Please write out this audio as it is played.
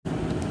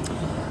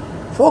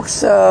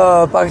Folks,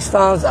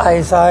 Pakistan's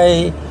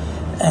ISI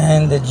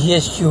and the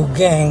GSQ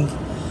gang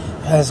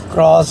has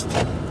crossed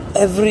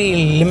every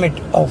limit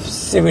of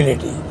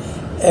civility,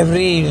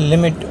 every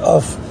limit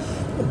of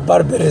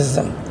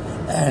barbarism,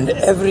 and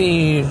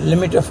every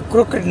limit of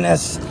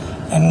crookedness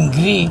and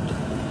greed.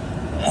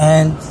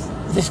 And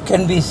this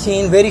can be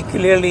seen very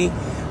clearly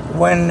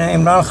when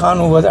Imran Khan,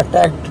 who was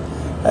attacked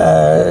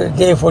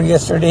day before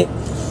yesterday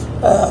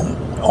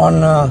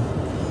on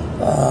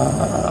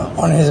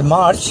his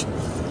march,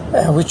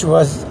 which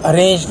was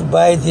arranged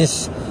by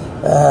this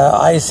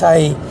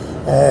ISI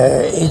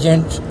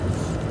agent,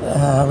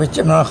 which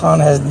Imran Khan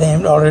has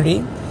named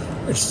already.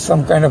 It's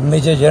some kind of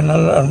major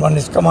general, and one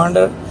is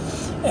commander.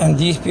 And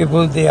these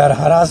people, they are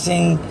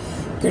harassing,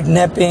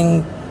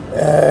 kidnapping,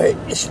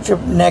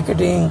 strip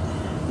nakeding,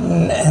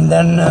 and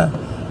then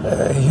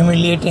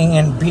humiliating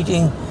and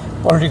beating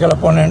political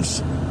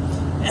opponents,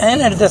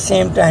 and at the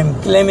same time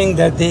claiming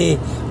that they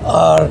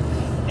are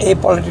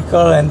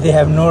apolitical and they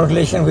have no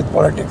relation with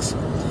politics.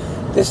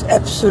 This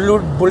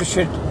absolute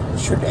bullshit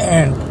should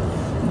end.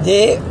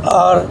 They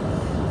are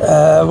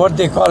what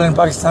they call in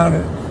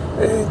Pakistan,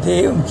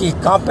 they unki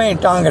kaanpein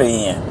taang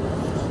rahi hain.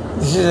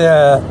 This is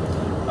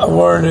a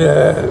word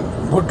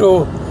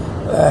Bhutto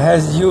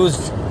has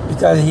used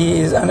because he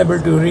is unable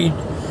to read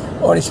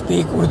or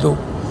speak Urdu,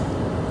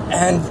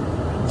 and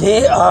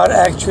they are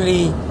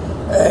actually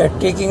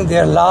taking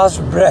their last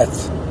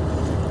breath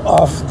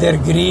of their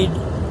greed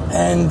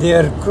and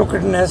their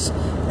crookedness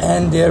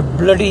and their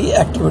bloody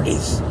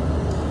activities.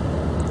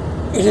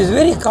 It is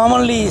very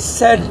commonly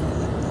said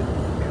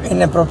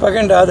in a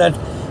propaganda that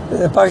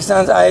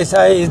Pakistan's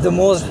ISI is the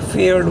most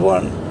feared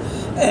one,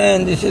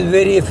 and this is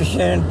very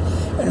efficient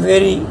and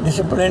very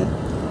disciplined.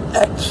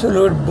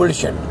 Absolute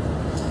bullshit.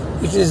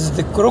 It is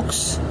the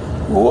crooks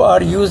who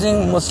are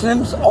using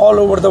Muslims all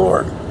over the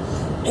world,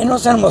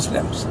 innocent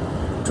Muslims,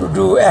 to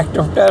do act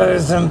of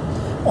terrorism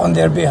on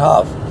their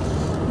behalf.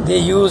 They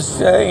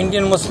use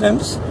Indian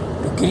Muslims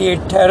to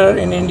create terror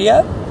in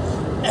India,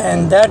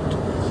 and that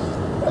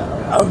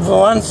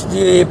once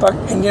the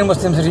Indian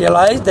Muslims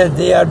realize that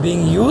they are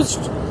being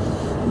used,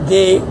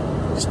 they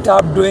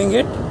stop doing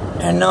it,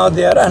 and now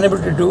they are unable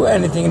to do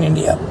anything in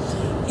India.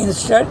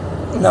 Instead,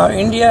 now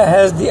India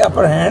has the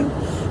upper hand,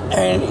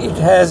 and it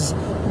has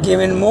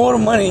given more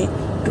money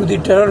to the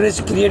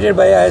terrorists created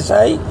by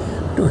ISI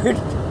to hit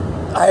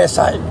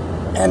ISI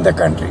and the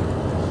country.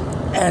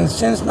 And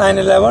since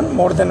 9/11,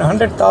 more than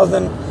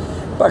 100,000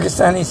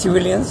 Pakistani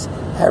civilians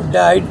have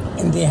died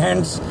in the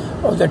hands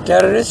of the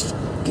terrorists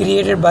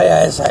created by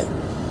ISI,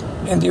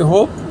 in the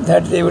hope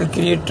that they will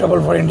create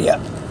trouble for India.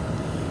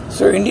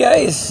 So India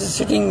is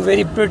sitting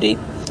very pretty.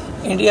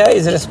 India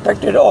is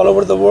respected all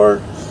over the world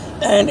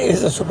and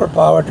is a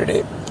superpower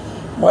today.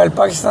 While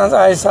Pakistan's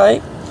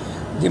ISI,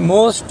 the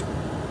most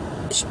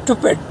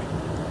stupid,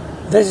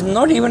 there is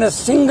not even a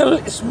single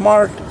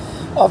smart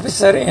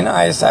officer in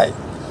ISI.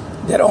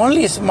 Their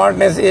only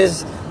smartness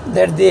is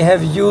that they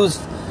have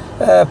used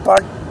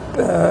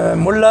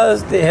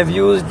mullahs, they have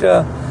used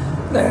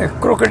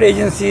crooked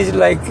agencies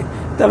like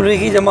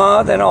Tablighi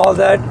Jamaat and all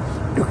that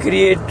to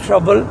create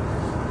trouble,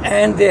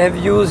 and they have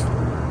used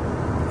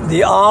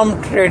the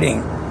armed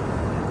trading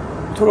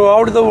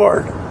throughout the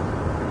world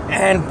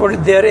and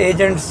put their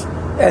agents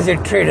as a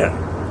trader.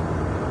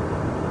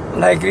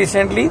 Like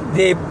recently,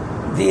 the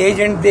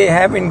agent they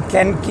have in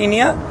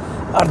Kenya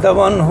are the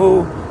one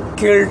who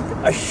killed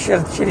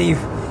Ashad Sharif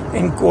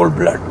in cold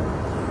blood.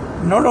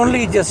 Not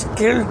only just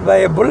killed by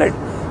a bullet,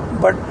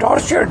 but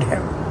tortured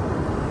him.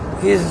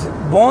 His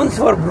bones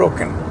were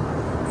broken,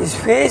 his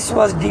face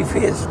was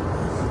defaced,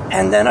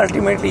 and then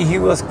ultimately he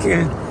was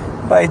killed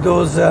by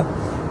those,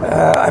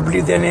 I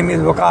believe their name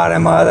is Waqar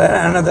Ahmad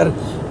and another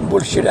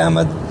bullshit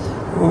Ahmad,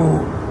 who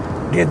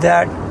did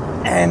that,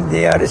 and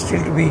they are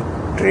still to be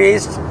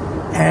traced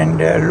and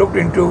looked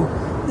into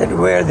that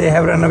where they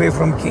have run away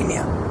from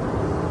Kenya.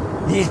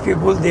 These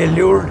people, they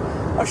lured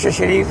Ashad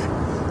Sharif,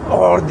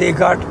 or they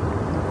got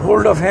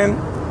hold of him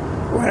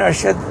when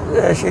Ashad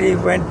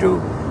Sharif went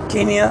to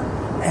Kenya,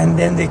 and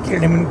then they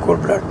killed him in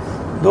cold blood.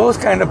 Those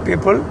kind of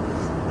people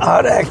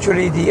are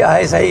actually the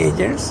ISI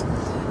agents,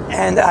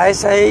 and the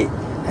ISI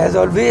has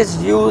always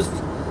used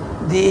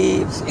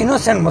the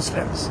innocent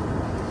Muslims,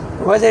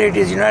 whether it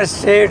is United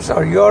States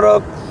or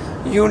Europe,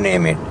 you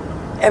name it.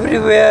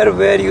 Everywhere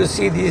where you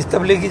see these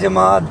Tablighi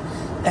Jamaat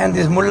and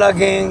this Mullah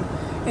gang,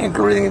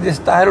 including this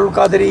Tahirul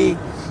Qadri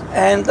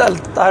and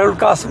Tahirul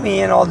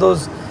Qasmi and all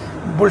those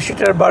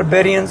bullshitter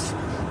barbarians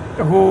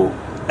who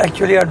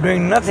actually are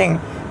doing nothing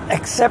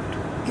except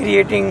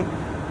creating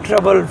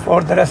trouble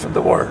for the rest of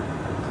the world.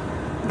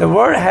 The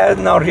world has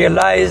now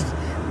realized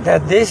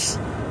that this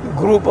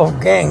group of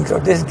gangs, or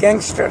these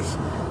gangsters,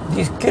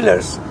 these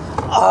killers,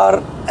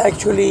 are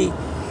actually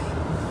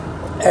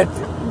at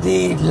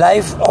the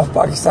life of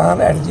Pakistan,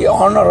 at the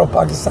honor of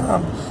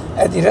Pakistan,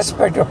 at the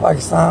respect of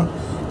Pakistan,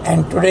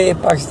 and today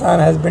Pakistan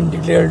has been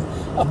declared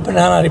a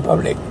banana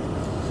republic.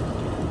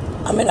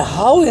 I mean,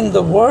 how in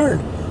the world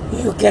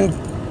you can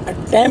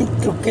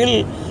attempt to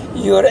kill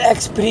your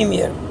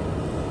ex-premier?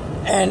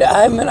 And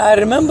I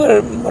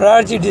remember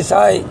Morarji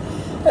Desai,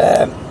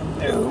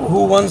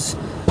 who once,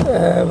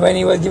 when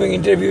he was giving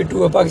interview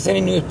to a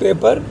Pakistani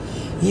newspaper,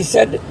 he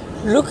said,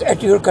 "Look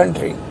at your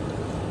country.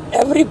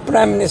 Every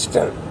prime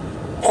minister,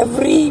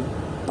 every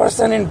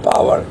person in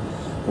power,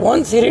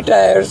 once he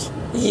retires,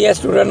 he has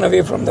to run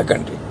away from the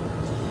country.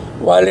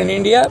 While in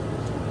India,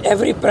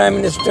 every prime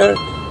minister,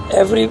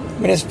 every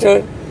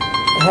minister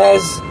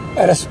has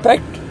a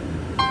respect."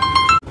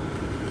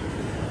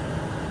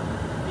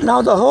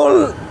 Now the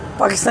whole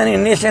Pakistani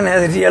nation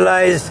has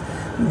realized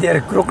their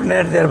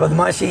crookedness, their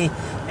badmashi,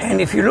 and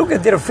if you look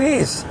at their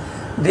face,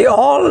 they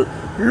all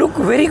look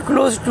very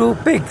close to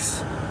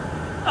pigs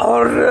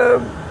or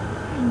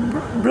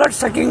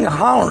blood-sucking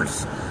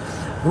hounds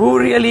who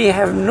really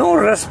have no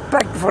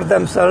respect for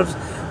themselves,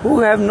 who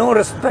have no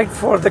respect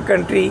for the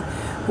country,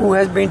 who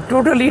has been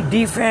totally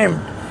defamed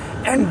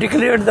and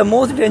declared the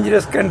most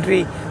dangerous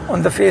country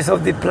on the face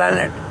of the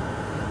planet.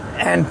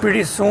 And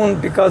pretty soon,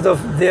 because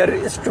of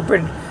their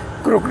stupid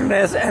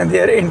crookedness and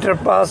their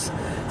interpass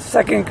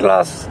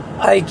second-class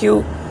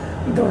IQ,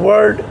 the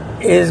world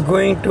is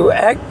going to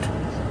act,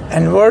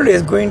 and world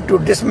is going to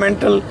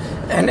dismantle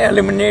and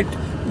eliminate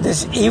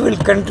this evil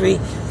country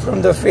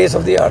from the face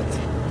of the earth.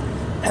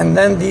 And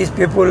then these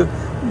people,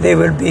 they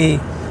will be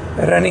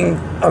running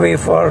away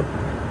for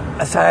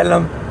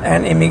asylum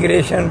and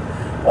immigration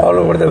all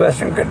over the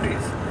Western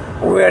countries,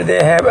 where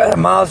they have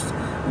amassed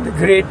the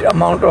great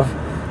amount of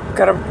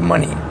corrupt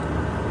money.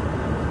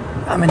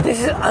 I mean,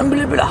 this is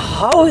unbelievable.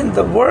 How in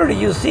the world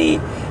you see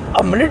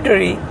a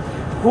military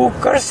who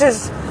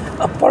curses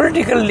a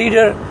political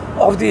leader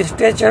of the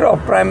stature of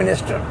Prime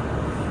Minister,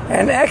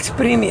 an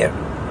ex-premier,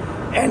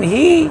 and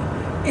he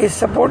is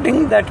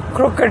supporting that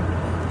crooked,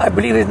 I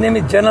believe his name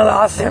is General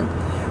Asim,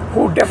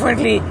 who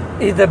definitely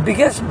is the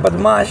biggest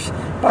badmash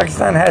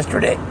Pakistan has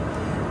today,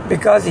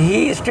 because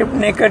he stripped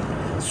naked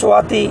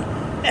Swati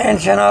and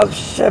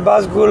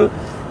Shahbaz Gul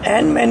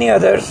and many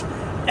others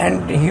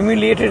and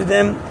humiliated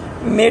them,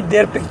 made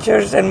their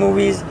pictures and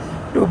movies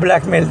to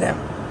blackmail them.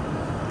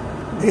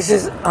 This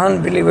is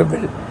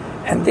unbelievable,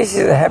 and this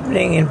is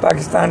happening in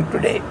Pakistan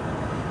today,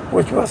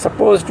 which was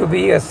supposed to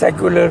be a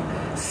secular,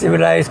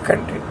 civilized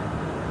country.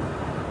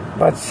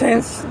 But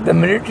since the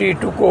military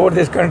took over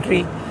this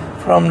country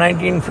from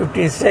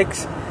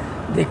 1956,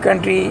 the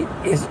country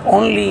is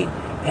only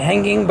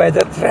hanging by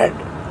the thread.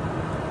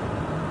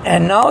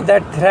 And now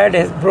that thread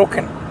is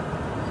broken,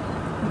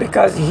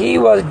 because he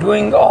was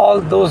doing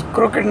all those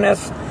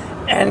crookedness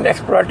and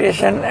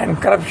exploitation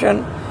and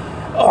corruption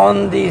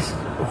on the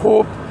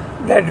hope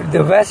that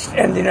the West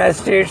and the United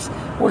States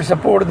would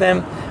support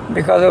them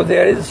because of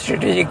their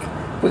strategic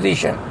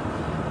position.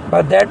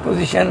 But that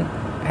position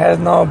has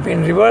now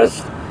been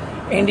reversed.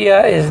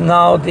 India is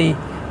now the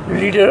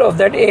leader of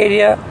that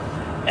area,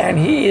 and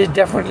he is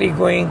definitely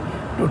going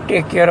to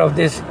take care of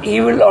this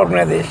evil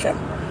organization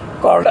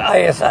called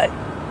ISI.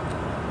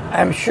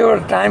 I am sure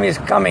time is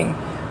coming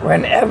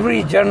when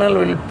every journal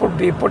will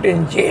be put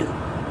in jail,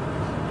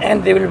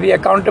 and they will be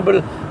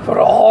accountable for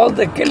all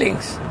the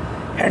killings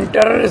and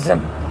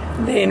terrorism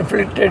they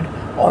inflicted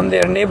on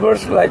their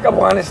neighbors like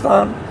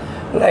Afghanistan,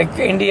 like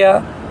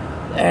India,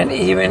 and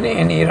even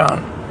in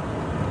Iran.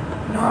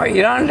 Now,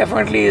 Iran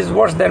definitely is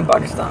worse than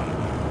Pakistan,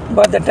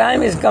 but the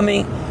time is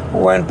coming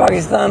when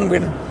Pakistan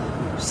will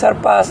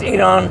surpass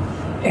Iran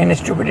in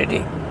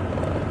stupidity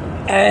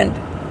and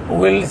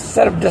will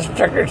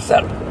self-destruct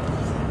itself.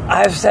 I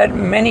have said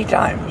many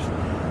times,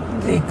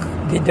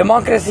 the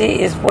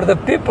democracy is for the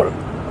people,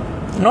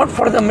 not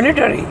for the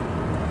military.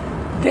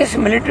 This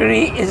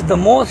military is the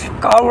most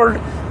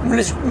coward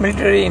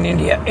military in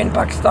India, in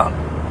Pakistan.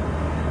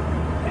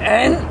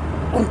 And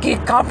unki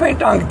kaapein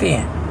taangti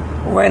hain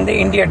when the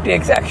India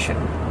takes action.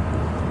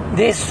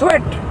 They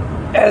sweat,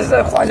 as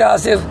Khwaja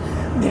Asif,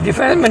 the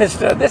defense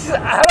minister. This is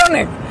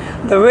ironic.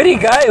 The very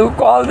guy who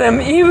called them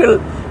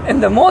evil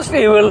and the most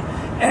evil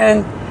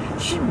and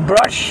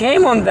brought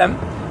shame on them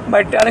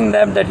by telling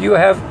them that you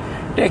have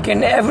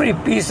taken every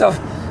piece of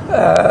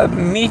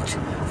meat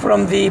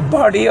from the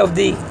body of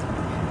the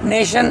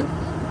nation,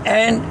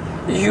 and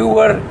you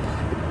were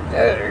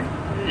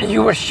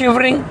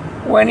shivering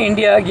when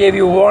India gave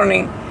you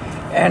warning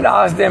and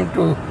asked them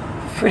to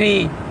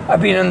free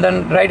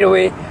Abhinandan right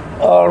away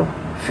or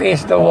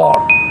face the war.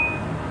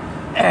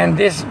 And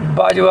this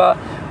Bajwa,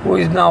 who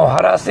is now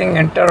harassing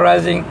and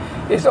terrorizing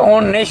his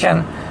own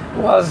nation,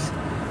 was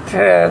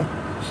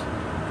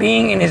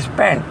peeing in his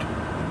pant.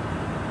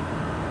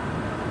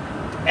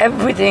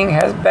 Everything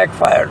has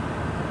backfired,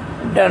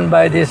 done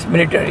by this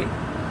military.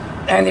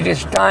 And it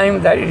is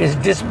time that it is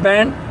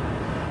disbanded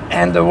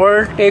and the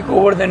world take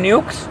over the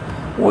nukes,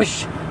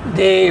 which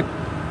they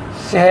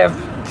have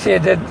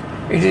said that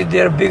it is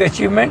their big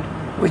achievement,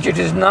 which it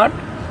is not.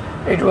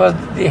 It was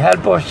the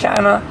help of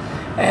China,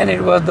 and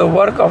it was the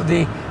work of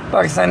the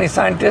Pakistani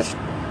scientists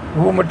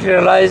who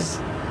materialized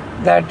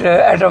that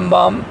atom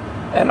bomb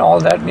and all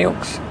that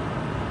nukes.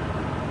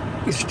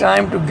 It's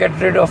time to get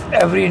rid of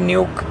every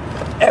nuke,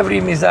 every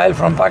missile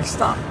from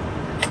Pakistan,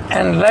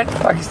 and let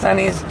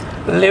Pakistanis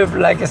live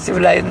like a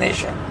civilized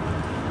nation.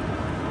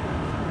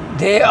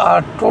 They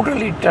are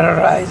totally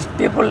terrorized.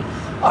 People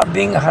are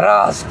being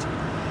harassed.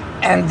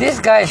 And this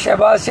guy,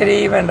 Shehbaz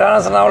Sharif and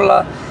Rana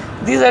Sanaullah,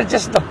 these are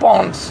just the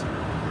pawns.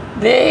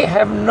 They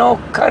have no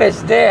courage.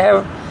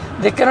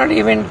 They cannot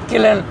even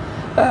kill a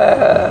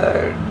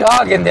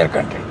dog in their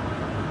country.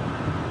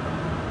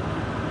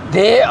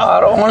 They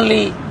are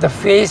only the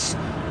face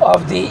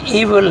of the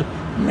evil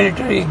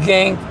military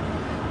gang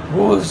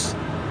whose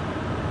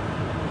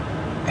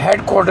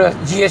headquarters,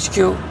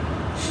 GHQ,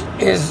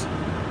 is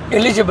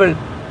eligible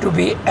to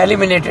be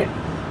eliminated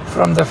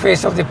from the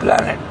face of the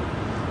planet.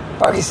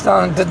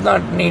 Pakistan does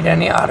not need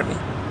any army,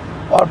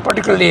 or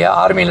particularly an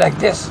army like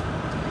this,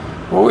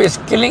 who is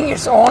killing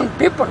its own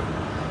people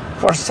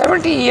for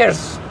 70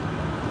 years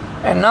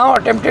and now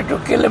attempted to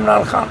kill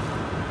Imran Khan.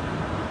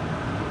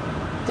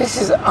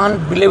 This is an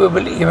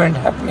unbelievable event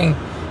happening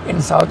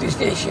in Southeast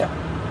Asia.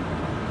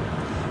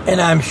 And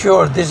I'm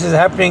sure this is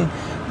happening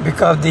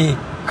because the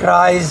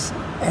cries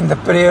and the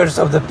prayers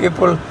of the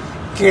people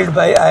killed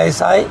by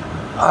ISI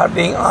are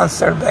being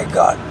answered by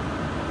God.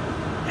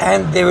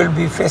 And they will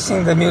be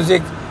facing the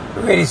music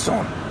very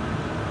soon.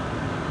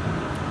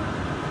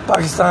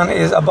 Pakistan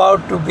is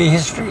about to be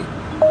history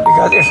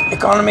because its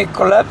economic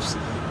collapse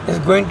is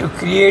going to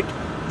create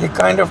the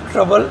kind of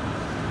trouble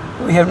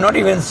we have not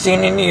even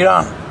seen in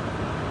Iran.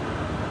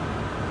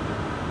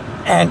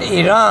 And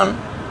Iran,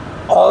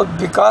 all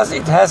because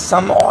it has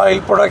some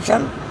oil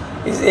production,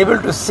 is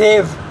able to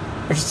save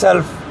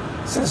itself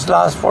since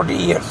last 40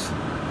 years.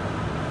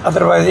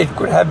 Otherwise it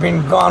could have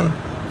been gone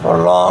for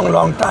a long,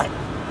 long time.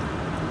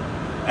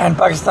 And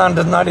Pakistan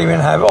does not even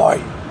have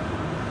oil.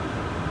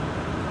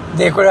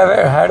 They could have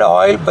had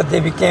oil, but they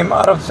became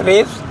Arab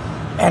slaves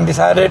and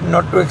decided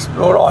not to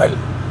explore oil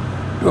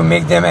to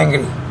make them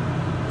angry.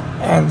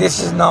 And this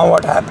is now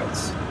what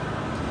happens.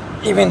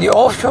 Even the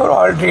offshore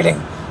oil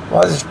drilling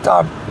was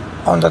stopped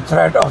on the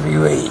threat of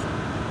UAE,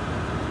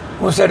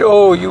 who said,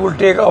 oh, you will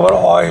take our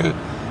oil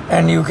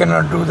and you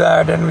cannot do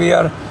that and we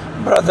are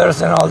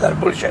brothers and all that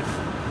bullshit.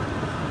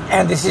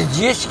 And this is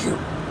GHQ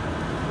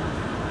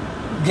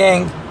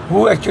gang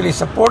who actually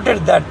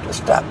supported that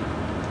step.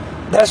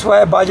 That's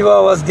why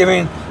Bajwa was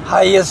given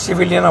highest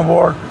civilian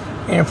award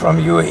from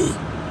UAE.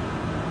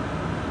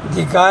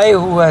 The guy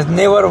who has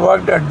never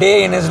worked a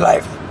day in his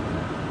life.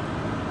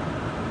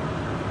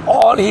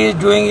 All he is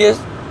doing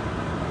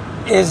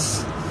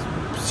is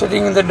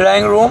sitting in the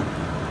drawing room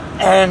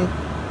and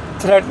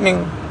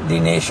threatening the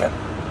nation.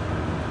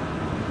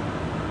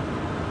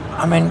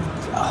 I mean,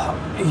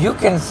 you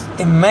can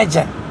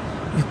imagine,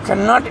 you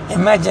cannot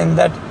imagine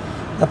that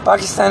the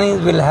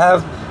Pakistanis will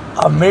have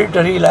a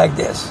military like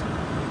this,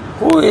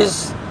 who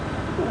is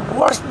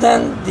worse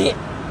than the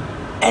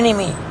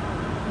enemy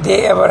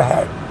they ever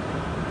had.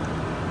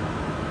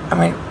 I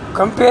mean,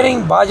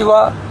 comparing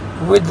Bajwa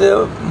with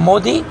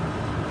Modi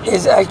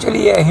is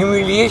actually a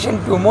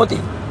humiliation to Modi.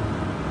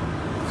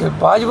 Because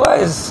Bajwa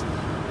is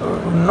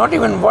not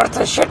even worth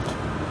a shit.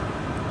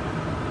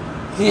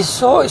 He is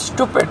so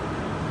stupid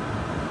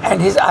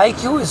and his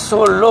IQ is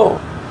so low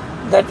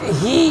that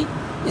he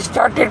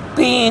started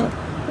peeing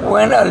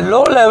when a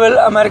low-level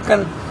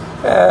American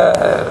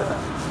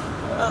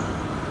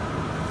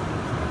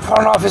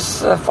foreign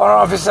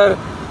officer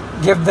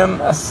gave them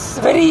a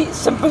very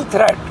simple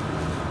threat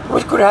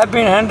which could have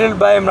been handled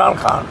by Imran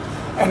Khan,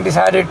 and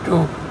decided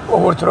to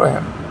overthrow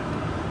him.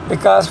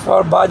 Because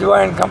for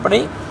Bajwa and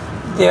company,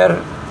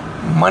 their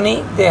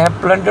money they have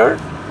plundered,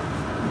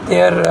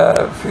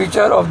 their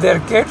future of their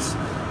kids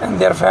and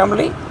their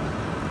family,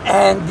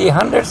 and the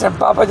hundreds and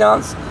Papa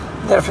Johns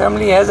their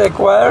family has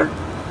acquired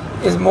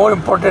is more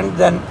important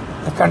than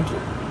the country.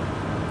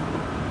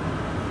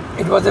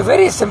 It was a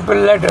very simple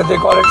letter, they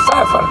call it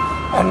cipher,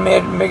 and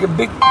make a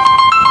big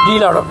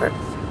deal out of it.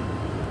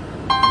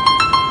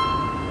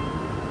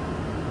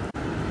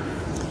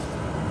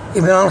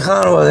 Imran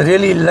Khan was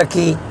really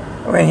lucky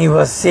when he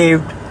was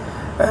saved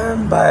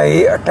by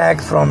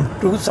attacks from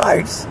two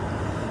sides,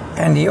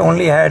 and he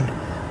only had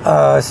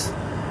a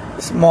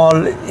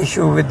small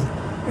issue with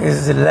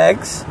his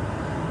legs,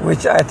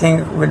 which I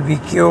think will be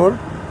cured,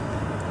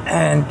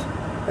 and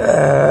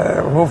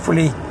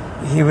hopefully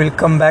he will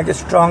come back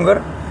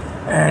stronger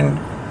and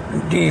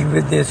deal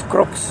with these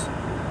crooks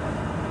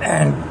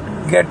and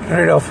get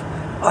rid of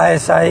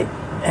ISI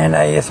and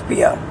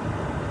ISPR.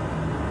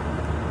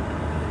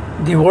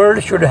 The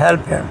world should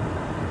help him.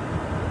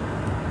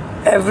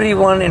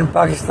 Everyone in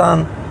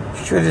Pakistan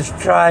should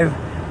strive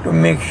to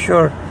make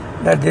sure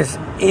that this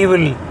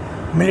evil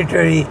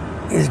military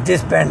is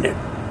disbanded.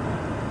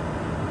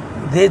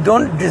 They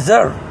don't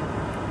deserve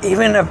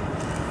even a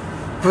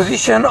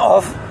position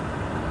of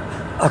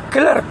a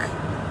clerk,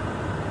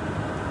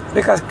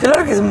 because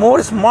clerk is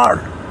more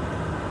smart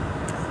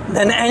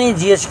than any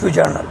GHQ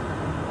journal.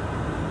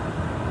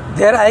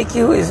 Their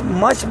IQ is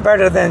much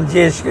better than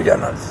GHQ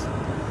journals.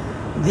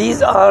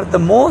 These are the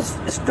most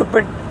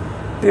stupid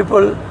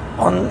people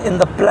in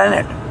the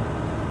planet.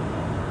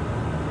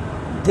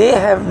 They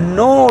have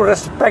no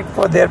respect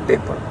for their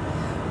people.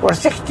 For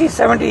 60,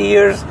 70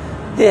 years,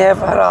 they have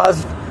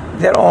harassed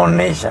their own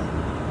nation.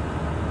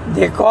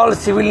 They call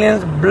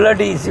civilians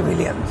bloody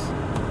civilians.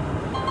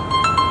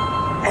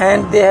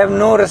 And they have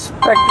no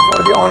respect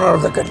for the honor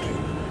of the country.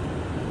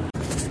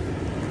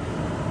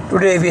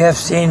 Today we have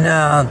seen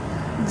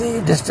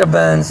the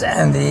disturbance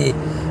and the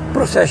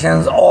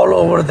processions all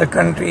over the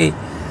country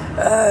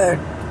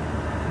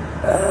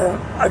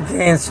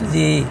against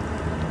the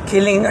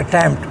killing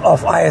attempt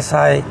of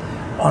ISI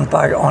on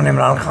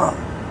Imran Khan.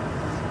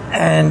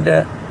 And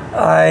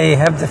I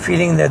have the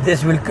feeling that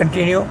this will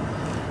continue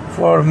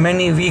for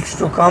many weeks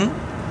to come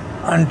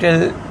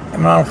until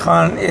Imran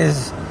Khan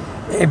is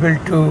able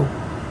to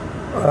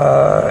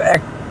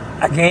act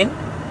again,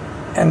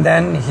 and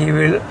then he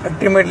will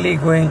ultimately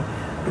going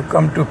to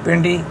come to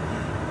Pindi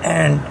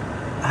and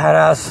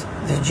harass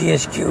the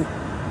GHQ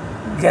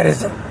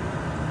garrison.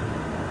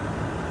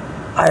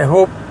 I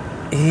hope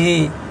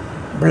he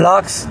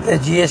blocks the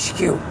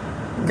GHQ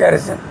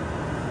garrison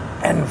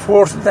and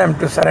force them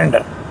to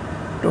surrender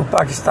to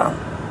Pakistan.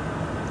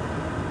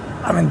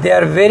 I mean, they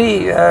are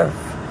very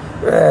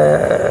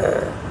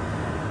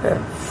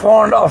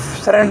fond of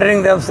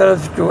surrendering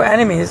themselves to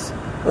enemies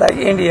like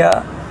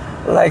India,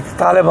 like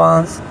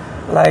Taliban's,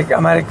 like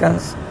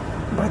Americans,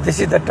 but this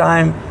is the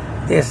time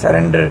they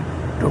surrender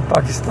to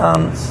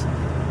Pakistan's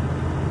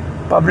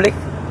public,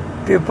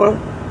 people,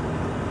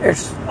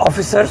 its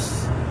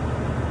officers,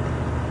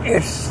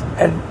 its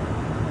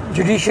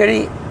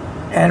judiciary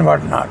and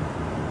whatnot.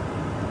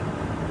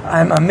 I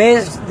am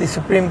amazed the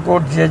Supreme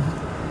Court judge,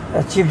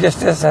 Chief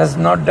Justice has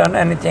not done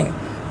anything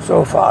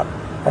so far,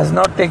 has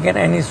not taken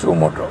any suo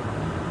motu.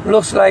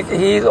 Looks like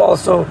he is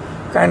also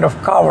kind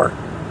of coward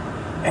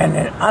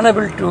and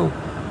unable to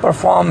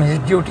perform his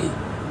duty,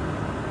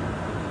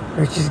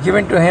 which is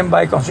given to him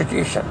by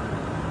Constitution.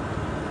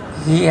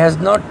 He has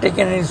not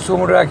taken any suo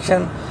motu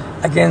action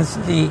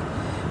against the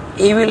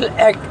evil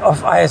act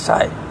of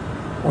ISI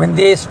when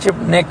they strip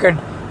naked,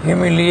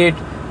 humiliate,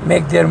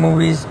 make their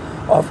movies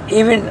of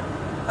even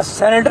a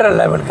senator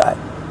level guy.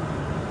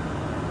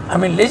 I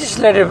mean,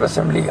 legislative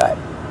assembly guy.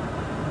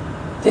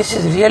 This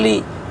is really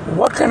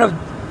what kind of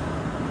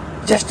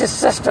justice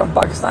system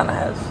Pakistan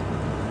has.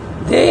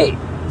 The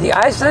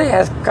ISI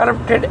has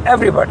corrupted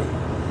everybody.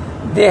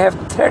 They have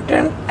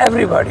threatened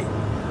everybody.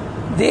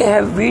 They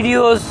have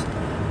videos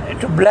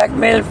to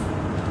blackmail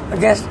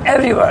against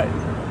everybody.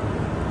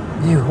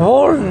 The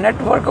whole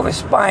network of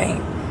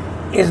spying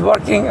is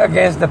working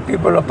against the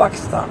people of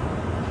Pakistan.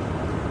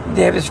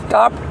 They have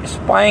stopped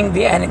spying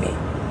the enemy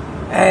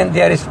and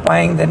they are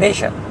spying the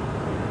nation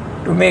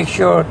to make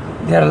sure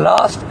their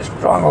last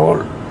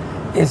stronghold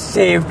is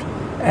saved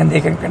and they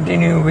can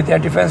continue with their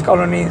defense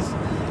colonies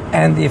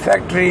and the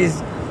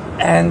factories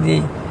and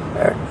the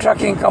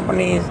trucking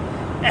companies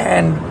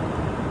and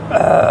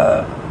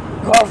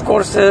golf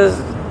courses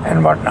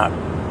and whatnot.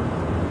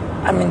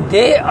 I mean,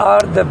 they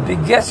are the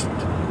biggest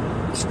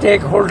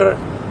stakeholder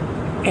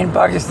in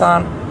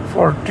Pakistan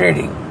for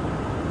trading.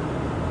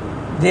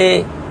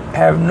 They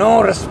have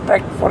no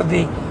respect for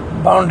the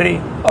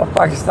boundary of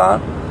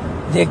Pakistan.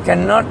 They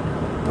cannot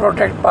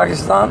protect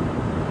Pakistan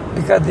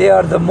because they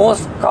are the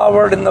most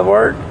coward in the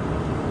world,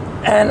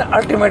 and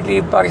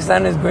ultimately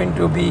Pakistan is going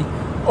to be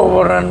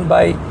overrun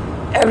by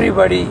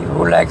everybody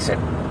who likes it.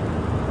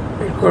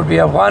 It could be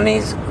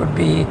Afghanis, could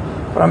be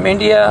from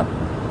India,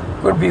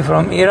 could be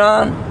from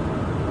Iran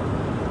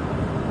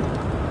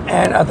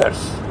and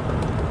others.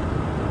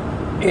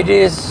 It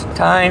is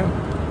time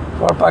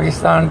for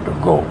Pakistan to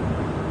go.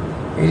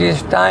 It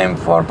is time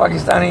for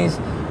Pakistanis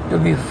to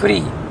be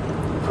free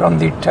from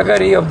the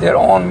thuggery of their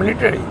own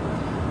military,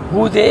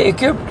 who they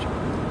equipped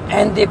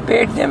and they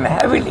paid them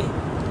heavily.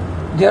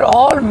 They are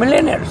all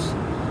millionaires.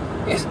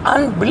 It's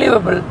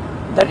unbelievable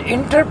that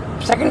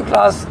second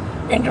class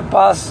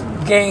interpass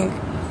gang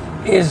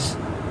is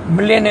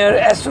millionaire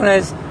as soon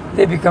as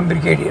they become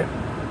brigadier.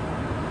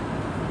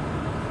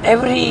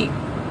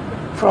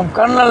 From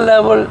colonel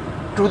level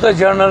to the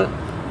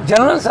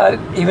generals are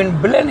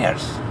even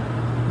billionaires,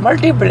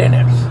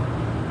 multi-billionaires.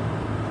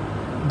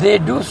 They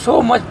do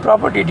so much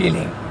property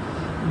dealing.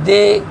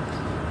 They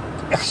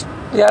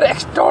are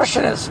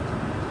extortionists.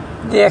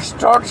 They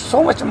extort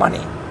so much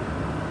money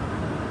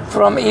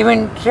from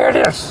even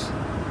traders.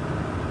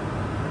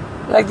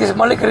 Like this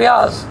Malik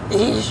Riaz,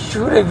 he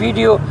shot a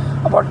video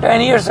about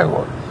 10 years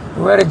ago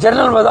where a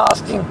general was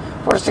asking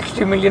for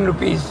 60 million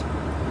rupees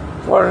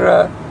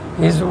for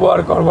his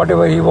work or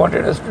whatever he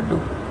wanted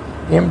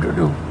him to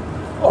do,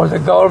 or the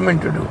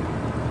government to do.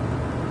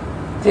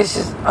 This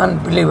is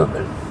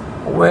unbelievable,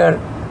 where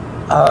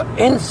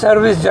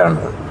in-service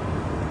general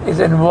is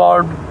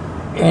involved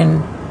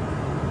in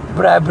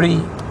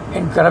bribery,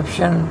 in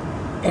corruption,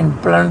 in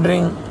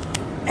plundering,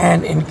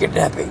 and in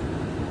kidnapping.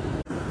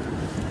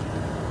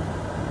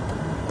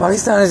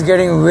 Pakistan is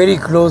getting very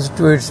close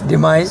to its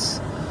demise,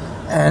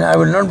 and I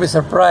will not be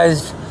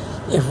surprised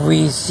if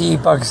we see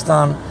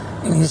Pakistan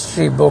in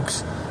history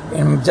books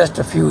in just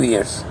a few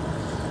years,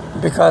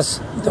 because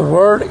the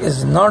world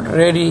is not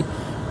ready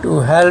to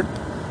help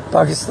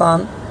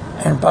Pakistan,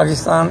 and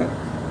Pakistan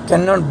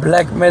cannot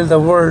blackmail the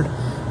world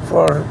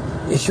for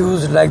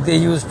issues like they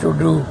used to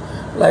do,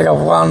 like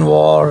Afghan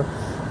war,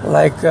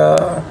 like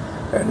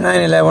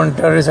 9/11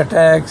 terrorist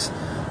attacks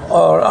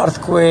or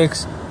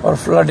earthquakes or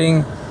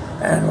flooding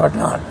and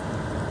whatnot.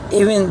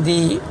 Even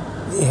the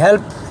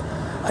help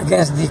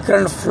against the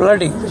current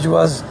flooding, which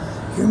was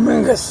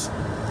humongous,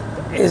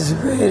 is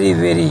very,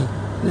 very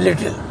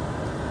little.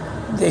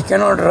 They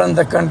cannot run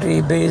the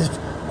country based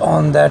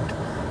on that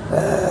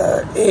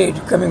aid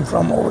coming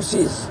from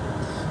overseas,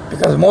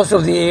 because most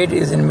of the aid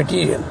is in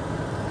material.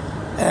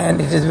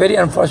 And it is very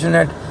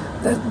unfortunate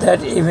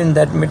that even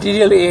that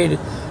material aid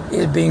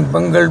is being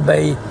bungled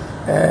by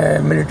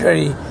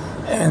military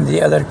and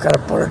the other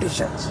corrupt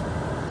politicians.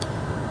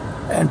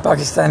 And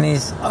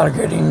Pakistanis are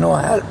getting no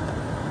help.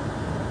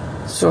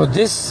 So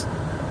this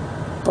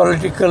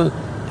political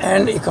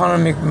and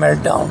economic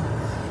meltdown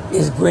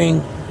is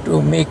going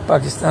to make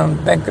Pakistan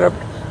bankrupt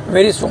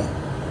very soon.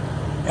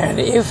 And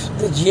if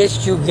the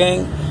GHQ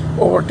gang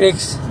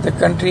overtakes the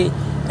country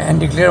and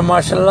declare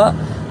martial law,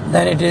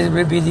 then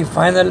will be the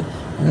final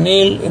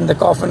nail in the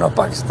coffin of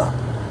Pakistan.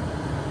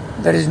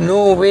 There is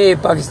no way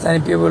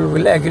Pakistani people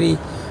will agree,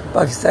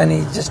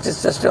 Pakistani justice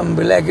system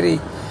will agree,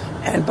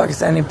 and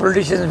Pakistani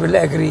politicians will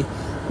agree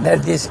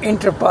that these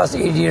interpass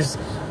idiots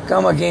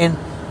come again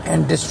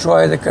and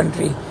destroy the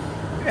country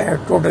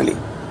totally.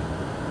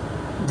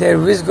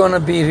 There is going to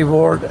be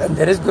reward, and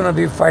there is going to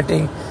be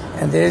fighting,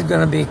 and there is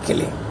going to be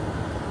killing.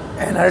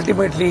 And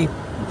ultimately,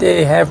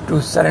 they have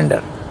to surrender.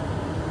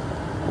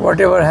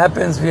 Whatever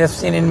happens, we have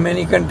seen in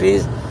many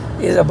countries,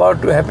 is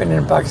about to happen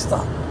in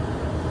Pakistan.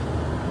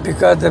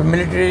 Because the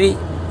military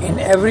in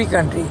every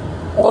country,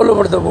 all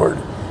over the world,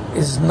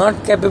 is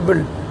not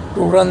capable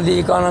to run the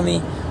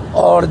economy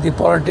or the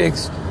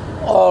politics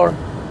or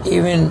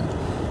even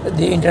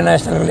the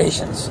international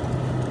relations.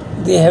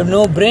 They have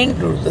no brain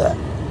to do that.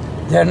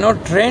 They are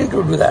not trained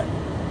to do that.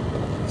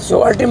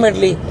 So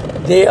ultimately,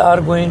 they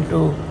are going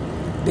to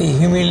be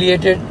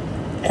humiliated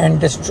and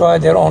destroy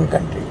their own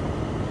country.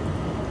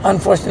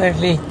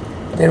 Unfortunately,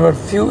 there were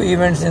few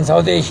events in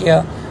South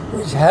Asia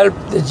which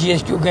helped the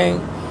GHQ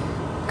gang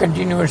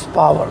continue its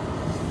power.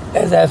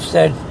 As I've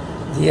said,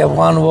 the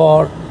Afghan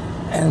war,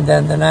 and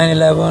then the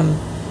 9/11,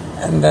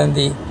 and then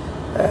the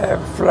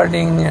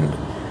flooding and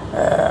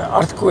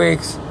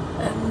earthquakes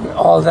and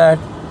all that,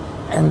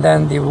 and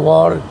then the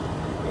war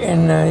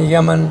in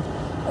Yemen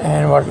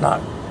and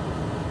whatnot.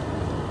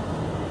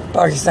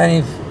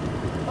 Pakistani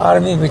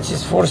army, which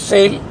is for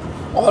sale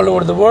all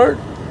over the world,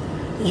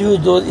 use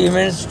those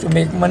events to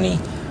make money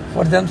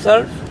for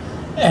themselves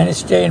and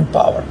stay in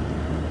power.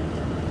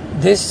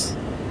 This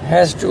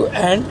has to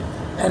end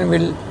and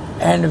will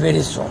end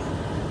very soon.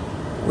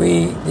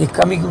 The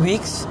coming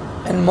weeks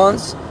and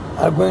months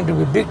are going to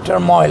be big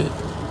turmoil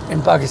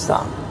in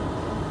Pakistan.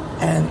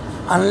 And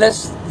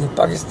unless the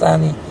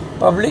Pakistani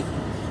public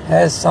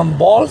has some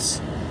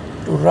balls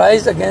to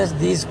rise against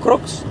these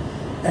crooks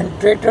and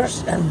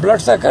traitors and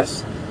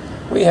bloodsuckers,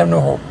 we have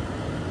no hope.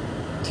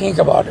 Think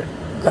about it.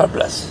 God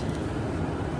bless.